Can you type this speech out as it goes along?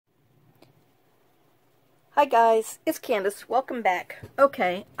Hi guys, it's Candace. Welcome back.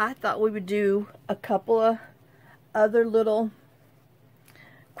 Okay, I thought we would do a couple of other little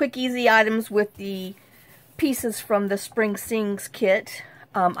quick easy items with the pieces from the Spring Sings kit.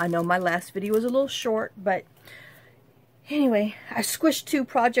 I know my last video was a little short, but anyway, I squished two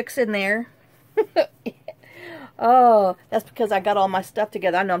projects in there. Oh, that's because I got all my stuff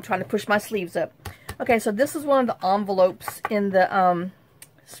together. I know I'm trying to push my sleeves up. Okay, so this is one of the envelopes in the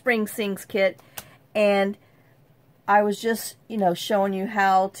Spring Sings kit. And I was just, showing you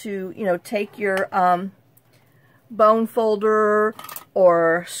how to, take your bone folder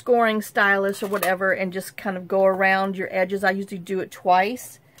or scoring stylus or whatever and just kind of go around your edges. I usually do it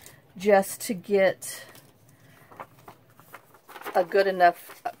twice just to get a good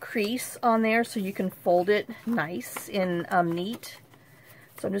enough crease on there so you can fold it nice and neat.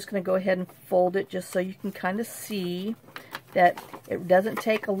 So I'm just going to go ahead and fold it just so you can kind of see that it doesn't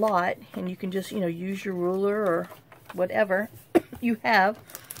take a lot, and you can just, use your ruler or whatever you have.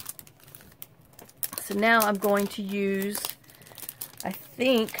 So now I'm going to use, I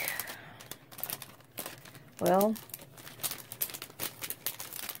think, well,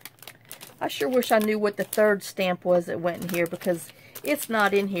 I sure wish I knew what the third stamp was that went in here, because it's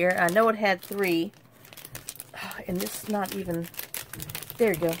not in here. I know it had 3, and this is not even,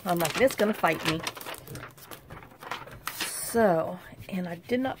 there you go. I'm like, it's going to fight me. So, and I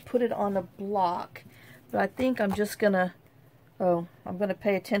did not put it on a block, but I think I'm just going to, I'm going to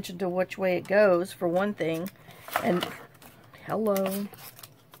pay attention to which way it goes, for one thing. And, hello,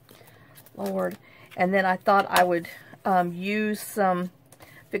 Lord. And then I thought I would use some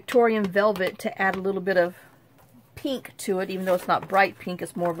Victorian velvet to add a little bit of pink to it, even though it's not bright pink,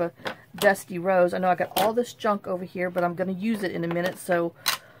 it's more of a dusty rose. I know I got all this junk over here, but I'm going to use it in a minute, so,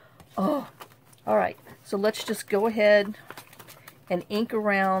 alright. So let's just go ahead and ink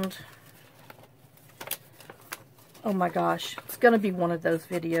around. Oh my gosh, it's going to be one of those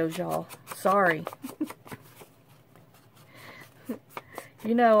videos, y'all. Sorry.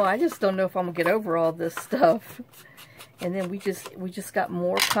 I just don't know if I'm going to get over all this stuff. And then we just got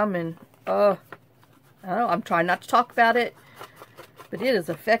more coming. I don't know, I'm trying not to talk about it, but it is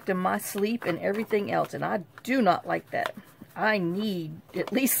affecting my sleep and everything else, and I do not like that. I need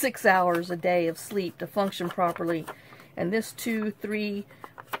at least 6 hours a day of sleep to function properly. And this 2, 3,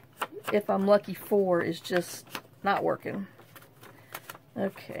 if I'm lucky 4, is just not working.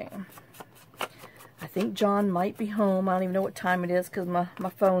 Okay. I think John might be home. I don't even know what time it is because my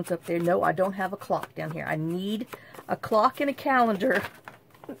phone's up there. No, I don't have a clock down here. I need a clock and a calendar.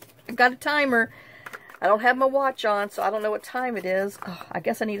 I've got a timer. I don't have my watch on, so I don't know what time it is. Oh, I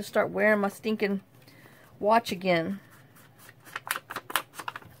guess I need to start wearing my stinking watch again.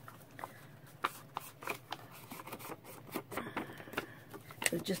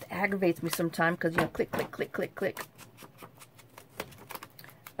 It just aggravates me sometimes because, click, click, click, click, click.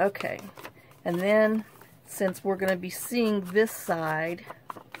 Okay. And then, since we're going to be seeing this side,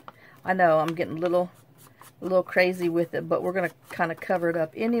 I know I'm getting a little crazy with it, but we're going to kind of cover it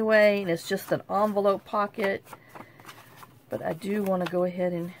up anyway. And it's just an envelope pocket. But I do want to go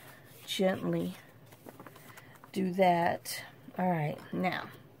ahead and gently do that. Alright, now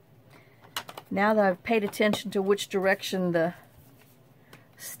that I've paid attention to which direction the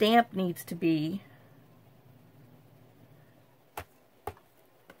stamp needs to be,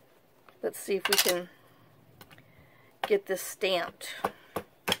 let's see if we can get this stamped.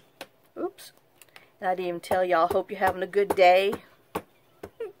 Oops. And I didn't even tell y'all, hope you're having a good day.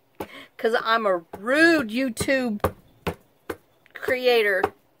 Because I'm a rude YouTube creator,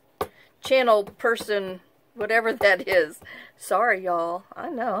 channel person, whatever that is. Sorry, y'all. I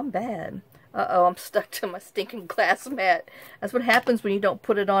know, I'm bad. Uh-oh, I'm stuck to my stinking glass mat. That's what happens when you don't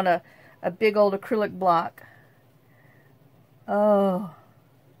put it on a big old acrylic block. Oh.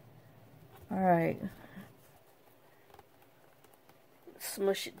 Alright.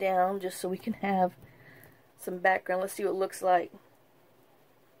 Smush it down just so we can have some background. Let's see what it looks like.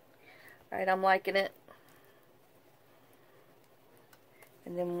 Alright, I'm liking it.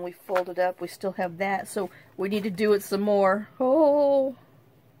 And then when we fold it up, we still have that. So we need to do it some more. Oh.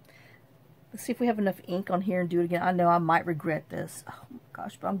 Let's see if we have enough ink on here and do it again. I know I might regret this. Oh my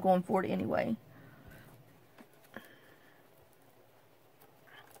gosh, but I'm going for it anyway.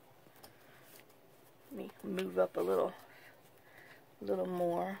 Let me move up a little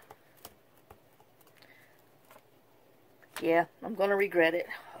more. Yeah, I'm going to regret it.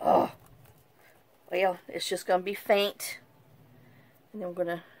 Oh. Well, it's just going to be faint. And then we're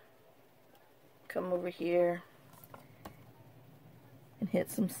going to come over here and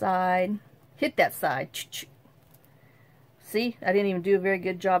hit some side. Hit that side. See, I didn't even do a very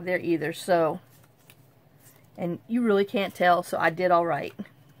good job there either. So And you really can't tell, so I did all right.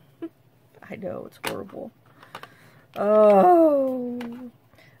 I know, it's horrible. Oh.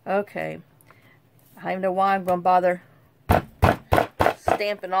 Okay. I don't even know why I'm going to bother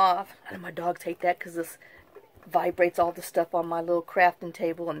stamping off. I know my dogs hate that because this vibrates all the stuff on my little crafting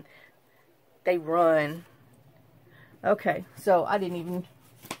table and they run. Okay, so I didn't even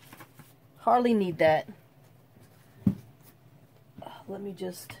hardly need that. Let me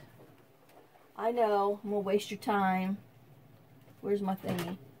just, I know, I'm going to waste your time. Where's my thingy?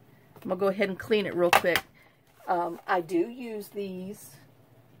 I'm going to go ahead and clean it real quick. I do use these.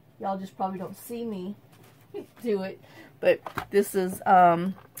 Y'all just probably don't see me do it. But this is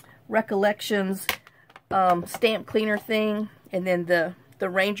Recollections stamp cleaner thing. And then the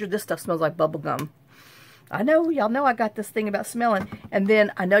Ranger, this stuff smells like bubble gum. I know, y'all know I got this thing about smelling. And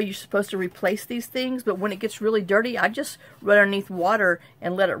then I know you're supposed to replace these things, but when it gets really dirty, I just run underneath water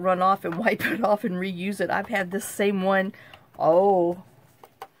and let it run off and wipe it off and reuse it. I've had this same one, 4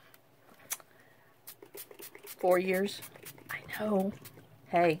 years. I know.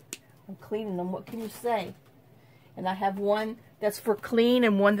 Hey, I'm cleaning them. What can you say? And I have one that's for clean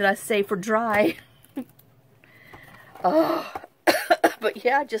and one that I say for dry. Oh. But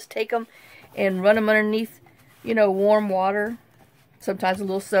yeah, I just take them and run them underneath, you know, warm water, sometimes a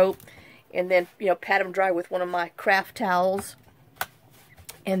little soap, and then, you know, pat them dry with one of my craft towels.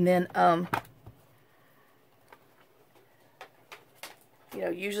 And then, you know,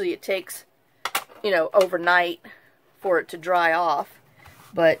 usually it takes, you know, overnight for it to dry off.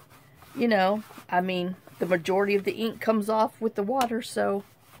 But, you know, I mean, the majority of the ink comes off with the water, so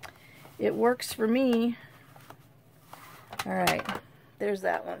it works for me. All right, there's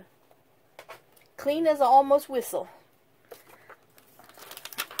that one. Clean as an almost whistle.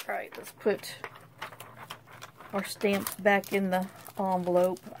 All right, let's put our stamps back in the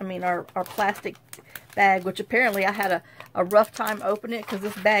envelope. I mean, our plastic bag, which apparently I had a rough time opening it because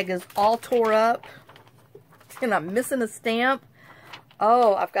this bag is all tore up. And I'm missing a stamp.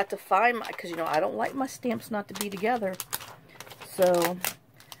 Oh, I've got to find my, because, you know, I don't like my stamps not to be together. So,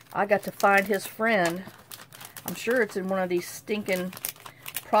 I got to find his friend. I'm sure it's in one of these stinking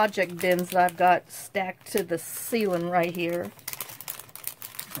project bins that I've got stacked to the ceiling right here.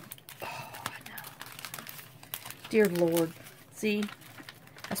 Oh, I know. Dear Lord. See,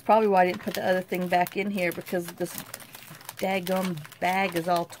 that's probably why I didn't put the other thing back in here, because this daggum bag is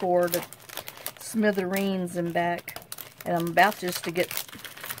all tore to smithereens and back. And I'm about just to get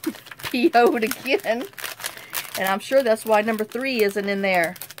PO'd again. And I'm sure that's why number 3 isn't in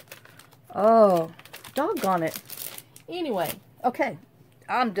there. Oh, doggone it. Anyway, okay.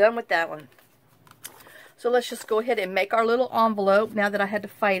 I'm done with that one. So let's just go ahead and make our little envelope now that I had to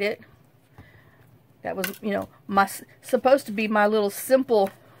fight it. That was, you know, supposed to be my little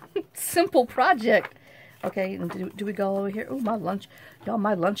simple project. Okay, and do we go over here? Oh, my lunch. Y'all,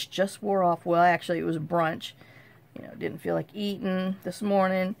 my lunch just wore off. Well, actually, it was brunch. You know, didn't feel like eating this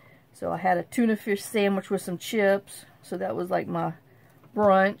morning. So I had a tuna fish sandwich with some chips. So that was like my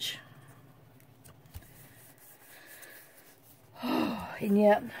brunch. And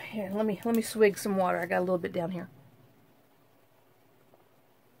yet, here, let me swig some water. I got a little bit down here.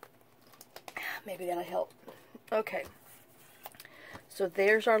 Maybe that'll help. Okay. So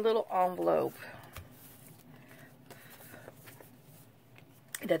there's our little envelope.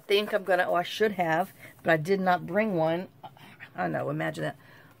 And I think I'm gonna, I should have, but I did not bring one. I know, imagine that.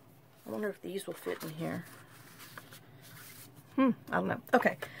 I wonder if these will fit in here. I don't know.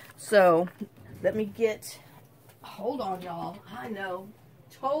 Okay, so let me get, hold on, y'all. I know,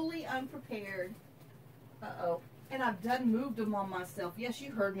 totally unprepared. Uh-oh. And I've done moved them on myself. Yes,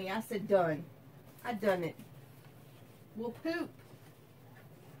 you heard me. I said done. I done it. We'll poop.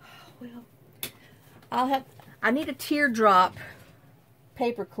 Well, I need a teardrop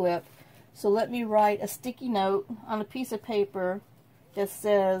paper clip. So let me write a sticky note on a piece of paper that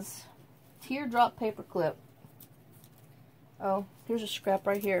says teardrop paper clip. Oh, here's a scrap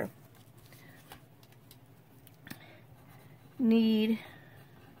right here. Need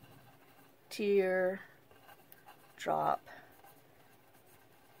teardrop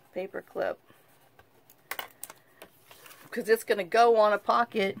paper clip. Because it's going to go on a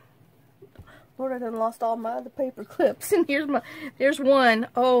pocket. Lord, I done lost all my other paper clips. And there's one.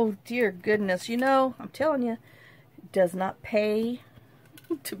 Oh, dear goodness. You know, I'm telling you, it does not pay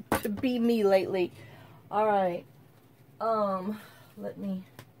to be me lately. Alright. Let me,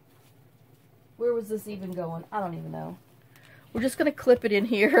 where was this even going? I don't even know. We're just going to clip it in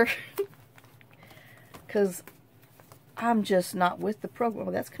here. Because I'm just not with the program.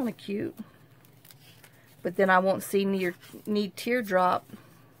 Well, that's kind of cute. But then I won't see need teardrop.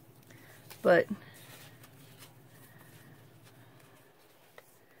 But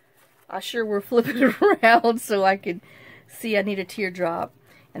I sure will flip it around so I can see I need a teardrop.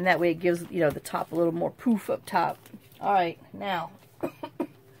 And that way it gives, you know, the top a little more poof up top. All right, now,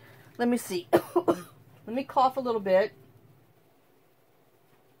 let me see. Let me cough a little bit.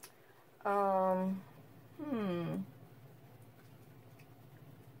 I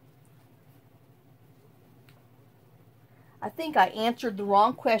think I answered the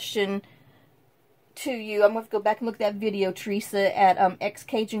wrong question to you. I'm going to go back and look at that video, Teresa, at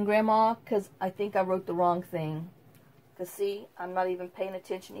Ex-Cajun Grandma, because I think I wrote the wrong thing. Because, see, I'm not even paying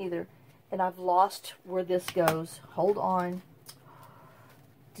attention either. And I've lost where this goes. Hold on.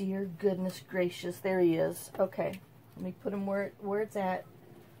 Dear goodness gracious. There he is. Okay. Let me put him where it's at.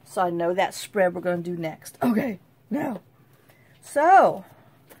 So I know that spread we're going to do next. Okay. Now. So,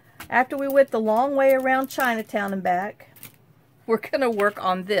 after we went the long way around Chinatown and back, we're going to work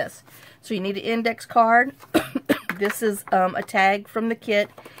on this. So you need an index card. This is a tag from the kit.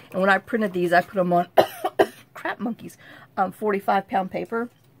 And when I printed these, I put them on, crap monkeys, 45-pound paper.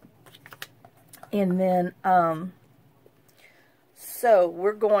 And then, so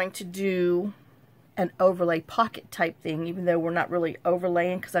we're going to do an overlay pocket type thing, even though we're not really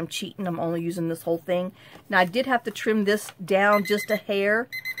overlaying because I'm cheating. I'm only using this whole thing. Now, I did have to trim this down just a hair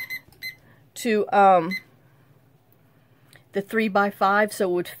to the 3x5 so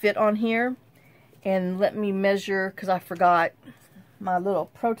it would fit on here. And let me measure, because I forgot my little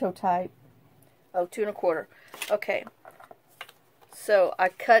prototype. Oh, 2 1/4. Okay. So I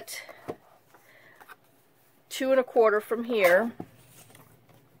cut 2 1/4 from here.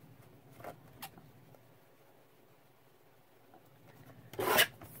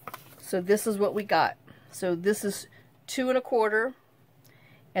 So this is what we got. So this is 2 1/4,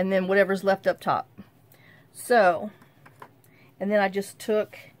 and then whatever's left up top. So, and then I just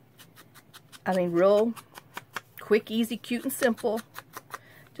took, I mean, real quick, easy, cute, and simple.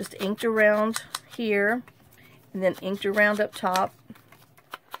 Just inked around here, and then inked around up top.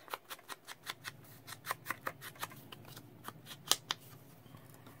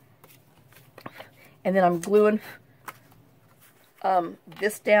 And then I'm gluing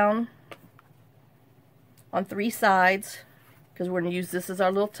this down on 3 sides, because we're going to use this as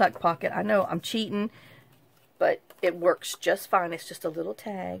our little tuck pocket. I know I'm cheating, but it works just fine. It's just a little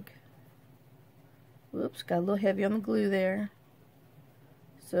tag. Whoops, got a little heavy on the glue there.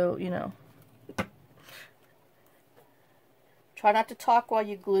 So, you know, try not to talk while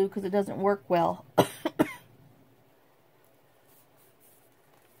you glue because it doesn't work well.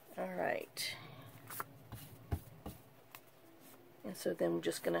 Alright. And so then we're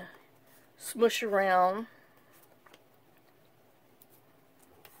just going to smush around.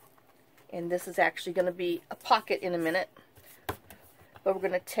 And this is actually going to be a pocket in a minute. But we're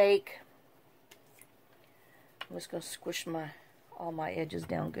going to take, I'm just going to squish all my edges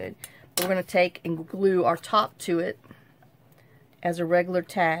down good. We're going to take and glue our top to it as a regular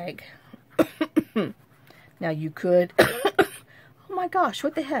tag. Now you could, oh my gosh,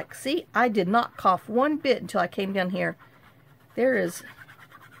 what the heck? See, I did not cough one bit until I came down here. There is,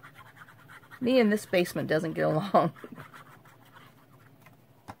 me in this basement doesn't get along.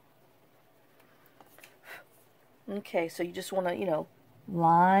 Okay, so you just want to, you know,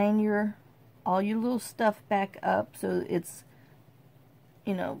 line all your little stuff back up so it's,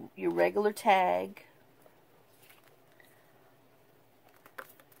 you know, your regular tag.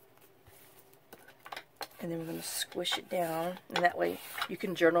 And then we're going to squish it down, and that way you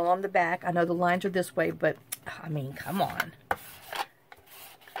can journal on the back. I know the lines are this way, but, I mean, come on.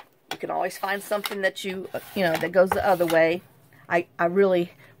 You can always find something that you know, that goes the other way. I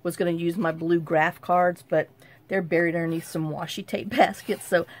really was going to use my blue graph cards, but they're buried underneath some washi tape baskets,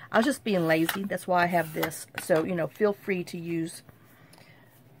 so I was just being lazy. That's why I have this. So, you know, feel free to use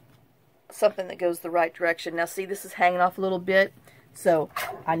something that goes the right direction. Now, see, this is hanging off a little bit, so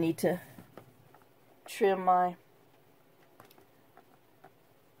I need to trim my,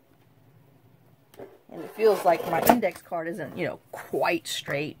 and it feels like my index card isn't, you know, quite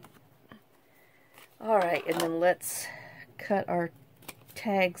straight. Alright, and then let's cut our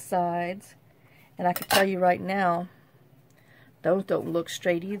tag sides. And I can tell you right now, those don't look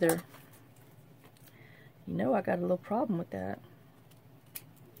straight either. You know I got a little problem with that.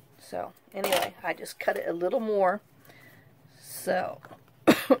 So, anyway, I just cut it a little more. So,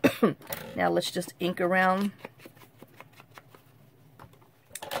 now let's just ink around.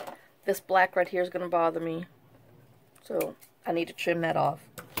 This black right here is going to bother me. So, I need to trim that off.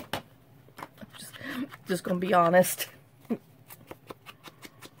 Just going to be honest.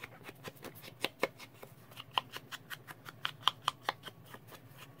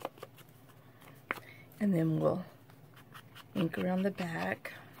 And then we'll ink around the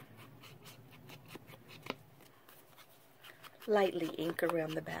back. lightly ink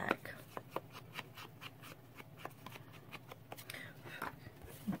around the back.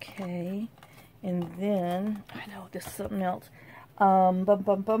 Okay, and then, I know, this is something else.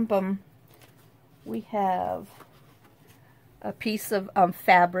 We have a piece of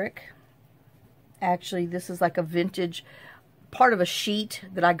fabric. Actually, this is like a vintage, part of a sheet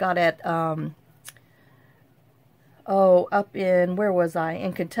that I got at, up in, where was I?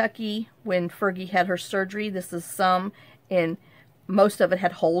 In Kentucky, when Fergie had her surgery. This is some, and most of it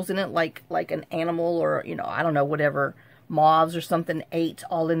had holes in it, like an animal, or, you know, I don't know, whatever, moths or something ate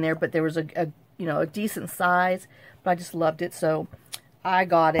all in there, but there was a you know, a decent size, but I just loved it, so I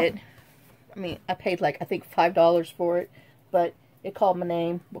got it. I mean, I paid like, I think $5 for it, but it called my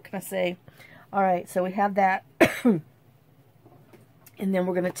name. What can I say? All right, so we have that. And then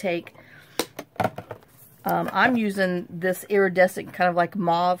we're going to take, I'm using this iridescent kind of like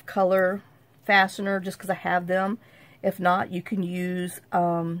mauve color fastener just because I have them. If not, you can use,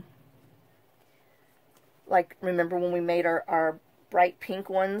 like, remember when we made our bright pink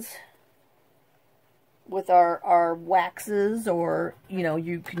ones with our waxes, or, you know,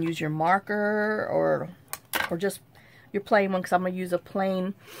 you can use your marker or just your plain one, because I'm going to use a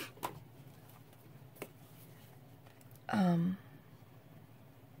plain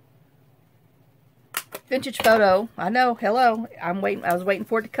vintage photo. I know, hello, I was waiting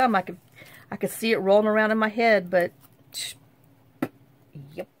for it to come. I could see it rolling around in my head, but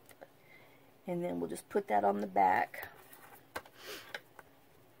yep. And then we'll just put that on the back.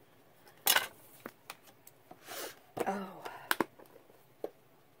 Oh.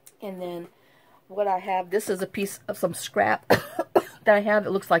 And then what I have, this is a piece of some scrap that I have. It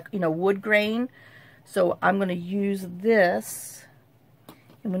looks like, you know, wood grain. So I'm going to use this.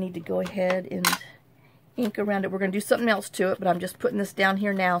 And we need to go ahead and ink around it. We're going to do something else to it, but I'm just putting this down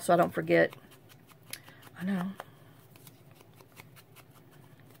here now so I don't forget. I know.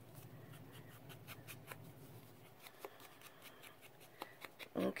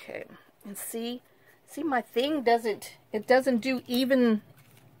 Okay. And see my thing doesn't do even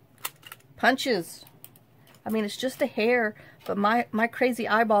punches. I mean, it's just a hair, but my crazy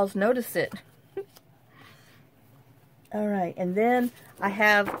eyeballs notice it. All right, and then I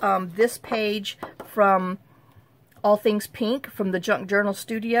have this page from All Things Pink from the Junk Journal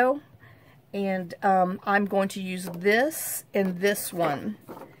Studio, and I'm going to use this and this one.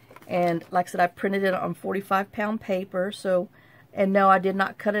 And like I said, I printed it on 45-pound paper, so, and no, I did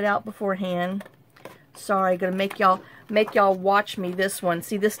not cut it out beforehand. Sorry, gonna make y'all watch me this one.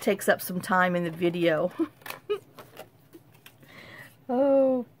 See, this takes up some time in the video.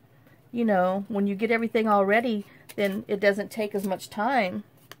 Oh, you know, when you get everything all ready, then it doesn't take as much time.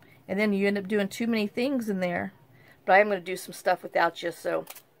 And then you end up doing too many things in there. But I am going to do some stuff without you, so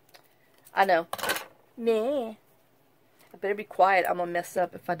I know. Meh. I better be quiet. I'm going to mess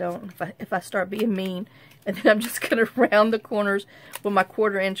up if I don't, if I start being mean. And then I'm just going to round the corners with my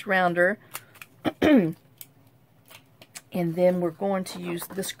 1/4-inch rounder. And then we're going to use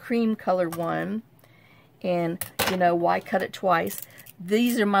this cream colored one. And, you know, why cut it twice?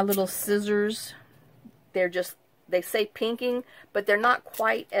 These are my little scissors. They're just, they say pinking, but they're not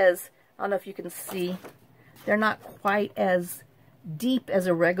quite as, I don't know if you can see, they're not quite as deep as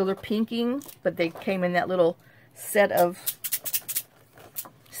a regular pinking, but they came in that little set of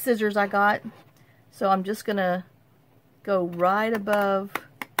scissors I got. So I'm just going to go right above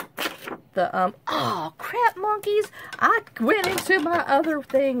the, oh, crap, monkeys. I went into my other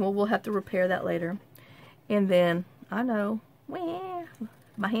thing. Well, we'll have to repair that later. And then, I know, well,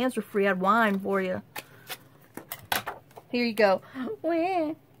 my hands are free. I'd whine for you. Here you go.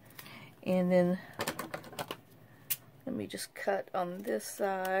 And then, let me just cut on this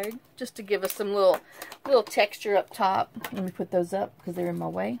side, just to give us some little texture up top. Let me put those up, because they're in my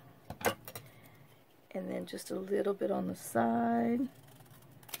way. And then just a little bit on the side.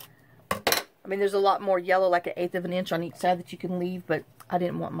 I mean, there's a lot more yellow, like 1/8 of an inch on each side that you can leave, but I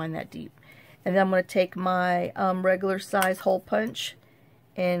didn't want mine that deep. And then I'm going to take my regular size hole punch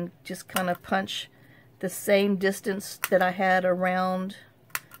and just kind of punch the same distance that I had around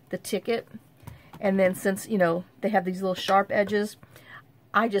the ticket. And then since, you know, they have these little sharp edges,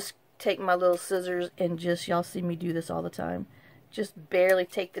 I just take my little scissors and just, y'all see me do this all the time, just barely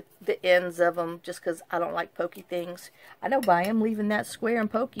take the ends of them, just because I don't like pokey things. I know, but I am leaving that square and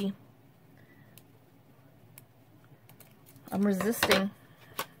pokey. I'm resisting.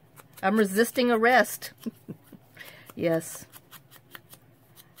 I'm resisting arrest. Yes.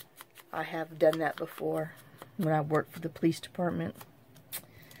 I have done that before when I worked for the police department.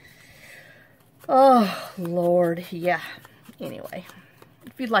 Oh, Lord. Yeah. Anyway,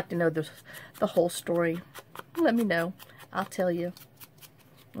 if you'd like to know the whole story, let me know. I'll tell you.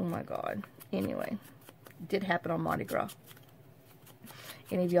 Oh my God. Anyway, it did happen on Mardi Gras.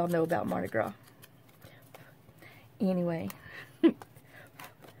 Any of y'all know about Mardi Gras? Anyway, I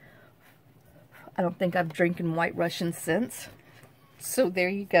don't think I've drinking White Russian since. So there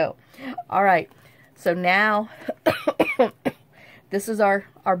you go. All right. So now, this is our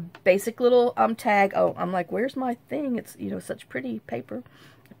basic little tag. Oh, I'm like, where's my thing? It's, you know, such pretty paper,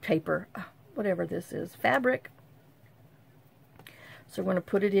 whatever this is, fabric. So we're going to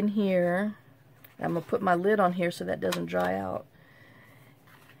put it in here. I'm going to put my lid on here so that doesn't dry out.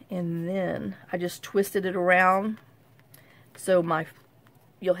 And then I just twisted it around. So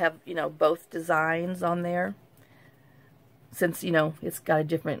you'll have, you know, both designs on there. Since, you know, it's got a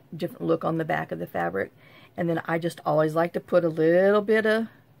different look on the back of the fabric. And then I just always like to put a little bit of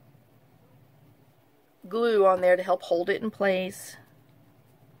glue on there to help hold it in place.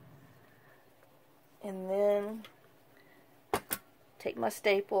 And then take my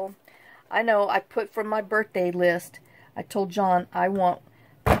staple. I know I put from my birthday list, I told John I want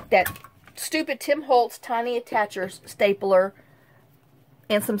that stupid Tim Holtz tiny attacher stapler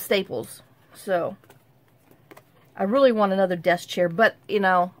and some staples. So I really want another desk chair, but you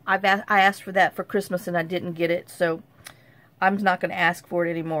know, I asked for that for Christmas and I didn't get it, so I'm not going to ask for it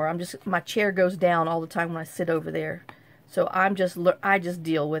anymore. My chair goes down all the time when I sit over there, so I just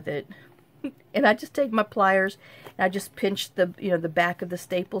deal with it. And I just take my pliers and I just pinch the the back of the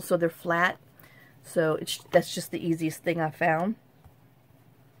staples so they're flat. So that's just the easiest thing I found.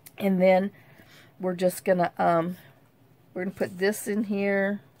 And then we're just gonna put this in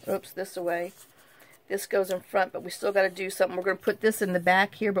here. Oops, this away. This goes in front, but we still got to do something. We're going to put this in the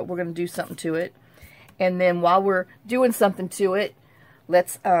back here, but we're going to do something to it. And then while we're doing something to it,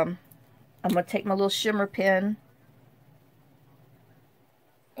 let's I'm going to take my little shimmer pen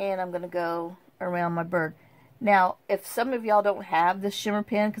and I'm going to go around my bird. Now, if some of y'all don't have this shimmer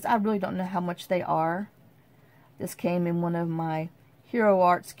pen, because I really don't know how much they are. This came in one of my Hero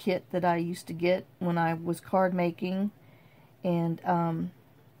Arts kit that I used to get when I was card making. And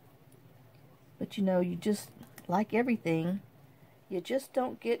but you know, you just, like everything, you just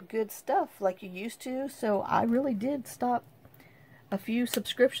don't get good stuff like you used to. So I really did stop a few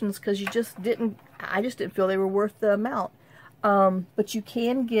subscriptions because I just didn't feel they were worth the amount. But you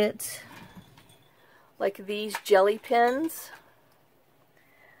can get like these jelly pens,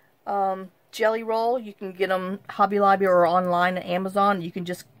 jelly roll. You can get them Hobby Lobby or online at Amazon. You can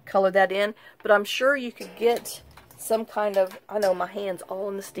just color that in. But I'm sure you could get some kind of, I know my hand's all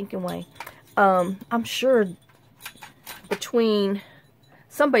in the stinking way. I'm sure between,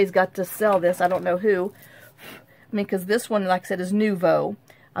 somebody's got to sell this, I don't know who. I mean, because this one, like I said, is Nuvo.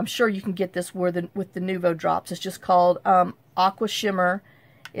 I'm sure you can get this with the Nuvo drops. It's just called Aqua Shimmer.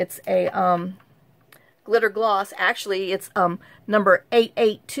 It's a glitter gloss. Actually, it's number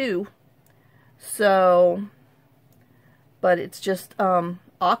 882. So, but it's just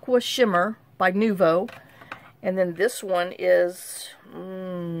Aqua Shimmer by Nuvo. And then this one is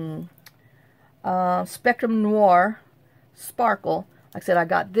Spectrum Noir Sparkle. Like I said, I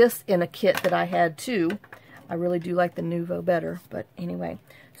got this in a kit that I had too. I really do like the Nuvo better. But anyway,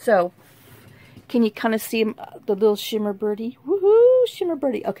 so can you kind of see the little shimmer birdie? Woohoo, shimmer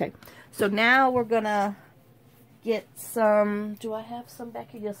birdie. Okay, so now we're going to get some, do I have some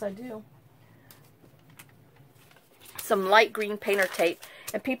back here? Yes, I do. Some light green painter tape.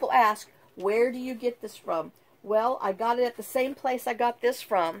 And people ask, where do you get this from? Well, I got it at the same place I got this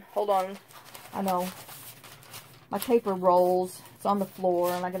from. Hold on. I know. My paper rolls. It's on the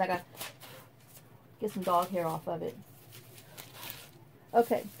floor, and I got to get some dog hair off of it.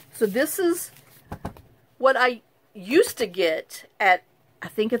 Okay, so this is what I used to get at, I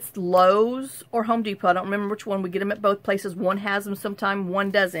think it's Lowe's or Home Depot. I don't remember which one. We get them at both places. One has them sometime,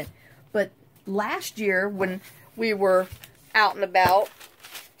 one doesn't. But last year, when we were out and about,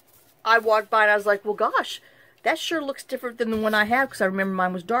 I walked by and I was like, well, gosh, that sure looks different than the one I have, because I remember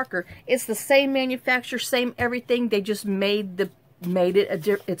mine was darker. It's the same manufacturer, same everything. They just made it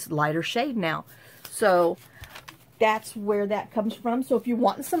it's lighter shade now. So that's where that comes from. So if you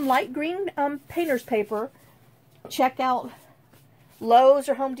want some light green painter's paper, check out Lowe's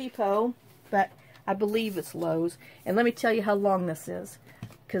or Home Depot. But I believe it's Lowe's. And let me tell you how long this is,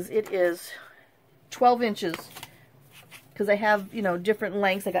 because it is 12 inches. Because they have, you know, different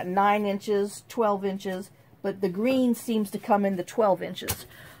lengths. They got 9 inches, 12 inches. But the green seems to come in the 12 inches.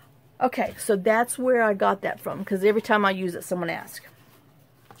 Okay, so that's where I got that from. Because every time I use it, someone asks.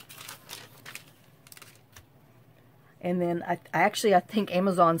 And then I think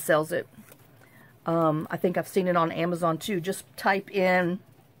Amazon sells it. I think I've seen it on Amazon too. Just type in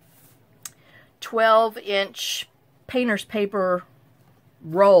 12-inch painter's paper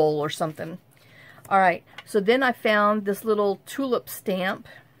roll or something. All right, so then I found this little tulip stamp,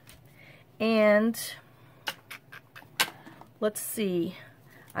 and let's see,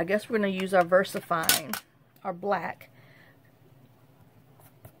 I guess we're going to use our VersaFine, our black,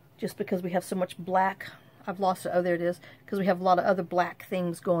 just because we have so much black. I've lost it. Oh, there it is, because we have a lot of other black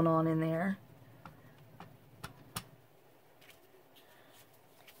things going on in there.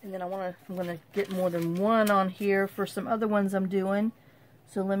 And then I'm going to get more than one on here for some other ones I'm doing.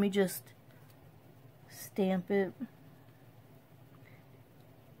 So let me just stamp it.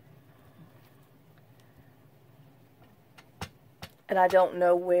 And I don't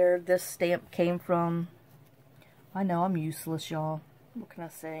know where this stamp came from. I know I'm useless, y'all. What can I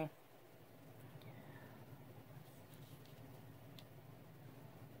say?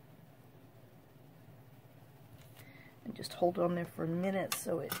 And just hold it on there for a minute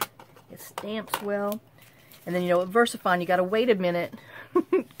so it stamps well. And then, you know, with VersaFine, you got to wait a minute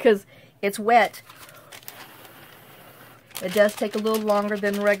because it's wet. It does take a little longer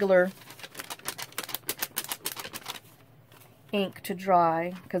than regular ink to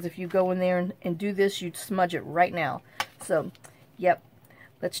dry, because if you go in there and do this, you'd smudge it right now. So, yep.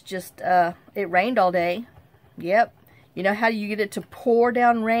 Let's just, it rained all day. Yep. You know how you get it to pour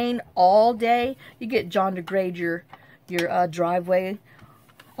down rain all day? You get John to grade your driveway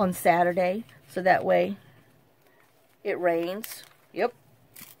on Saturday, so that way it rains. Yep.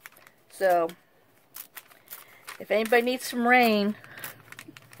 So, if anybody needs some rain,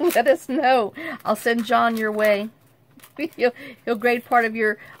 let us know. I'll send John your way. He'll grade part of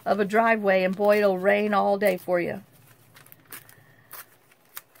a driveway, and boy, it'll rain all day for you.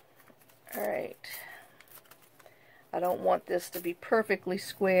 All right. I don't want this to be perfectly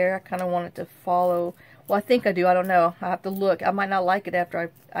square. I kind of want it to follow. Well, I think I do. I don't know. I have to look. I might not like it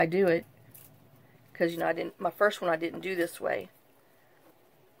after I do it, because, you know, my first one I didn't do this way.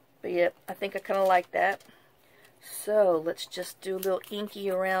 But yep, I think I kind of like that. So let's just do a little inky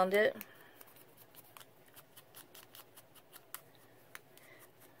around it.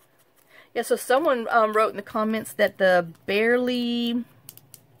 Yeah, so someone wrote in the comments that the barely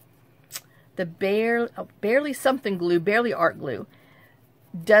something glue, barely art glue,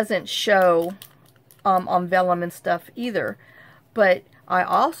 doesn't show on vellum and stuff either. But I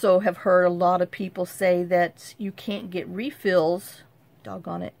also have heard a lot of people say that you can't get refills,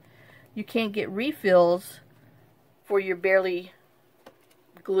 doggone it, you can't get refills for your barely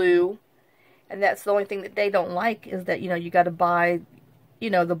glue, and that's the only thing that they don't like, is that, you know, you got to buy, you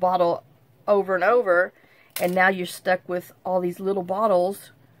know, the bottle over and over, and now you're stuck with all these little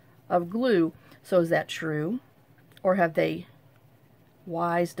bottles of glue. So is that true? Or have they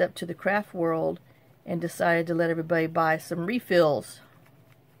wised up to the craft world and decided to let everybody buy some refills?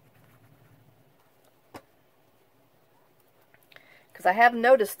 Because I have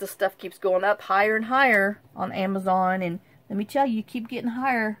noticed this stuff keeps going up higher and higher on Amazon, and let me tell you, you keep getting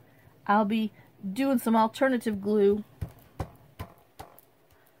higher, I'll be doing some alternative glue.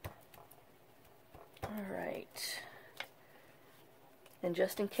 Alright. And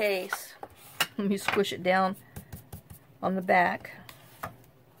just in case, let me squish it down on the back.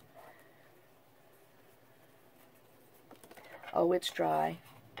 Oh, it's dry.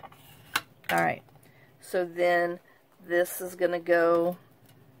 Alright. So then this is going to go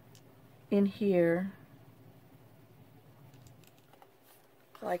in here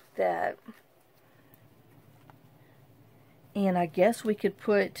like that. And I guess we could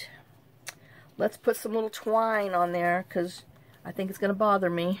put, let's put some little twine on there, because I think it's going to bother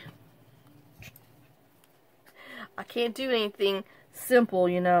me. I can't do anything simple,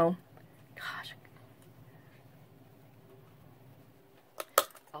 you know. Gosh.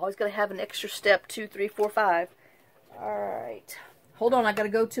 Always got to have an extra step, 2, 3, 4, 5. Alright. Hold on, I got to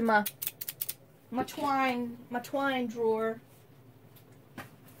go to my twine drawer.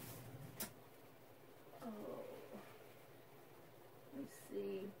 Oh. Let me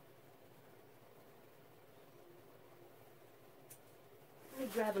see. Let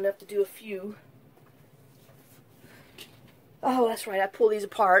me grab enough to do a few. Oh, that's right, I pull these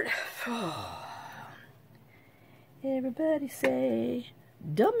apart. Everybody say,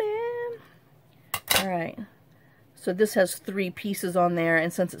 dumb man. Alright. So this has 3 pieces on there,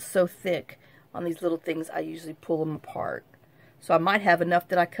 and since it's so thick on these little things, I usually pull them apart. So I might have enough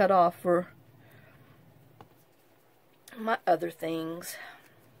that I cut off for my other things.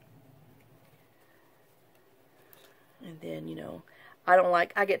 And then, you know,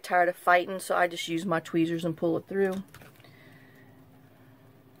 I get tired of fighting, so I just use my tweezers and pull it through.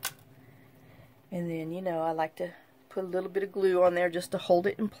 And then, you know, I like to put a little bit of glue on there just to hold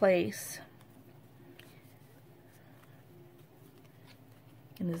it in place.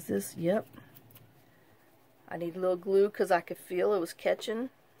 And is this, yep. I need a little glue because I could feel it was catching.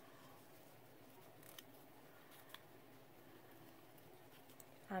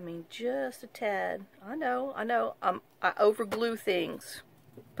 I mean, just a tad. I know. I over glue things,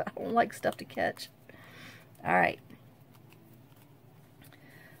 but I don't like stuff to catch. All right.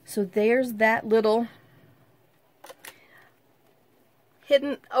 So there's that little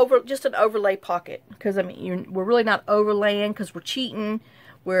hidden just an overlay pocket. Because I mean, we're really not overlaying because we're cheating.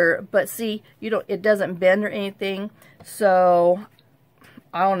 But see, it doesn't bend or anything. So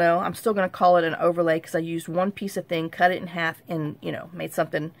I don't know. I'm still going to call it an overlay because I used one piece of thing, cut it in half, and, made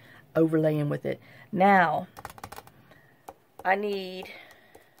something overlaying with it. Now, I need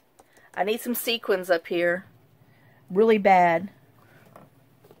some sequins up here really bad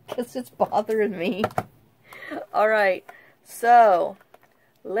because it's bothering me. All right, so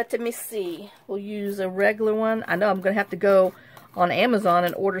let me see. We'll use a regular one. I know I'm going to have to go on Amazon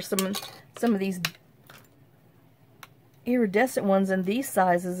and order some of these iridescent ones in these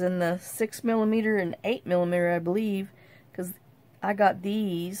sizes, in the 6mm and 8mm, I believe, because I got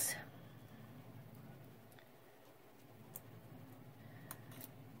these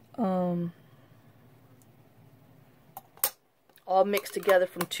all mixed together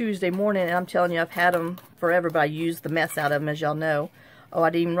from Tuesday morning, and I'm telling you, I've had them forever, but I used the mess out of them, as y'all know. Oh, I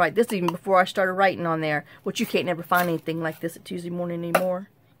didn't even write this even before I started writing on there, which you can't never find anything like this at Tuesday morning anymore.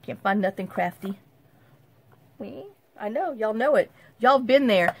 Can't find nothing crafty. I know, y'all know it. Y'all have been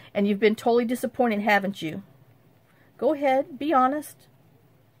there, and you've been totally disappointed, haven't you? Go ahead, be honest.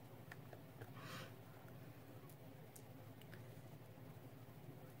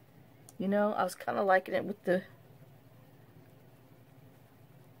 I was kind of liking it with the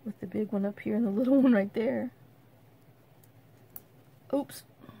big one up here and the little one right there. Oops.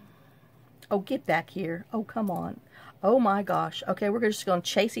 Oh, get back here. Oh, come on. Oh my gosh. Okay, we're just going to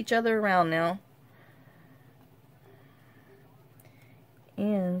chase each other around now.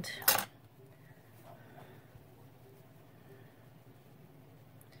 And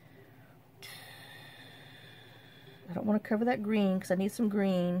I don't want to cover that green because I need some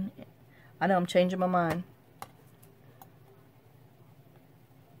green. I know I'm changing my mind.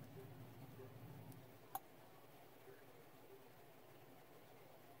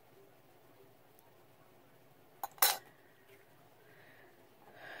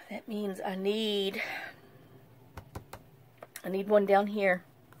 That means I need one down here.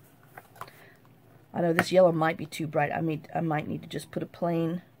 I know this yellow might be too bright. I might need to just put a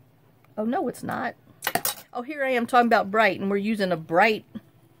plain. Oh no, it's not. Oh, here I am talking about bright, and we're using a bright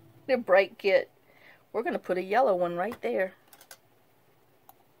kit. We're going to put a yellow one right there.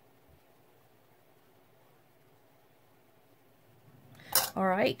 All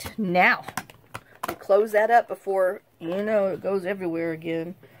right, now we close that up before it goes everywhere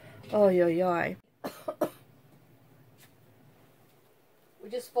again. Oh yeah. We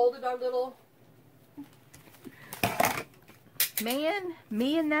just folded our little me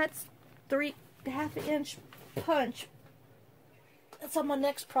and that's 3/2 inch punch. That's on my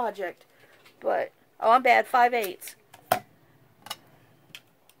next project. But oh, I'm bad, 5/8.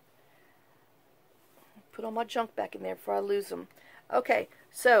 Put all my junk back in there before I lose them. Okay,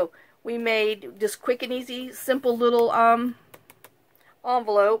 so we made this quick and easy, simple little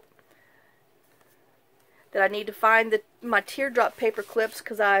envelope that I need to find my teardrop paper clips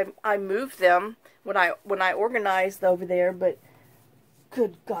because I moved them when I organized over there, but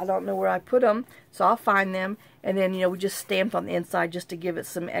good God, I don't know where I put them. So I'll find them, and then we just stamped on the inside just to give it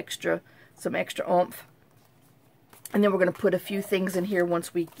some extra oomph. And then we're going to put a few things in here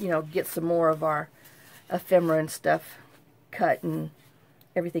once we get some more of our ephemera and stuff cut and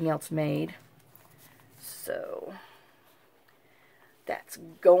everything else made. So that's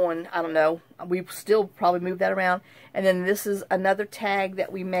going, I don't know, we still probably move that around. And then this is another tag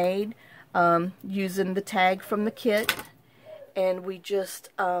that we made using the tag from the kit, and we just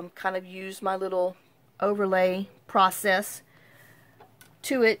kind of used my little overlay process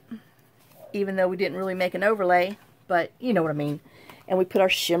to it, even though we didn't really make an overlay, but you know what I mean. And we put our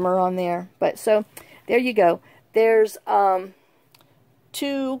shimmer on there. But so there you go. There's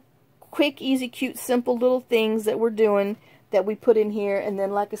 2 quick, easy, cute, simple little things that we're doing that we put in here. And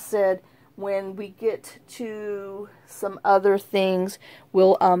then, like I said, when we get to some other things,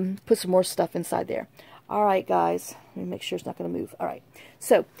 we'll put some more stuff inside there. All right, guys. Let me make sure it's not going to move. All right.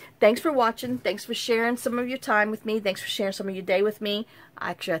 So, thanks for watching. Thanks for sharing some of your time with me. Thanks for sharing some of your day with me.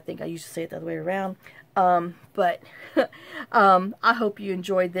 Actually, I think I used to say it the other way around. But I hope you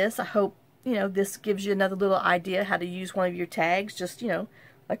enjoyed this. I hope, this gives you another little idea how to use one of your tags. Just,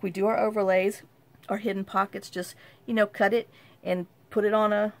 like we do our overlays, our hidden pockets, just, cut it and put it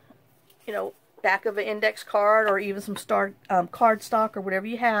on a, you know, back of an index card, or even some card stock or whatever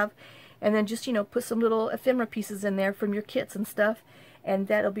you have, and then just, you know, put some little ephemera pieces in there from your kits and stuff, and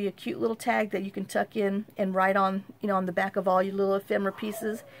that'll be a cute little tag that you can tuck in and write on, you know, on the back of all your little ephemera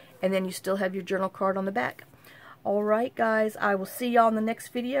pieces, and then you still have your journal card on the back. Alright guys, I will see y'all in the next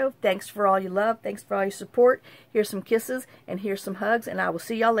video. Thanks for all your love, thanks for all your support. Here's some kisses, and here's some hugs, and I will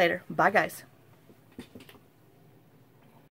see y'all later. Bye guys.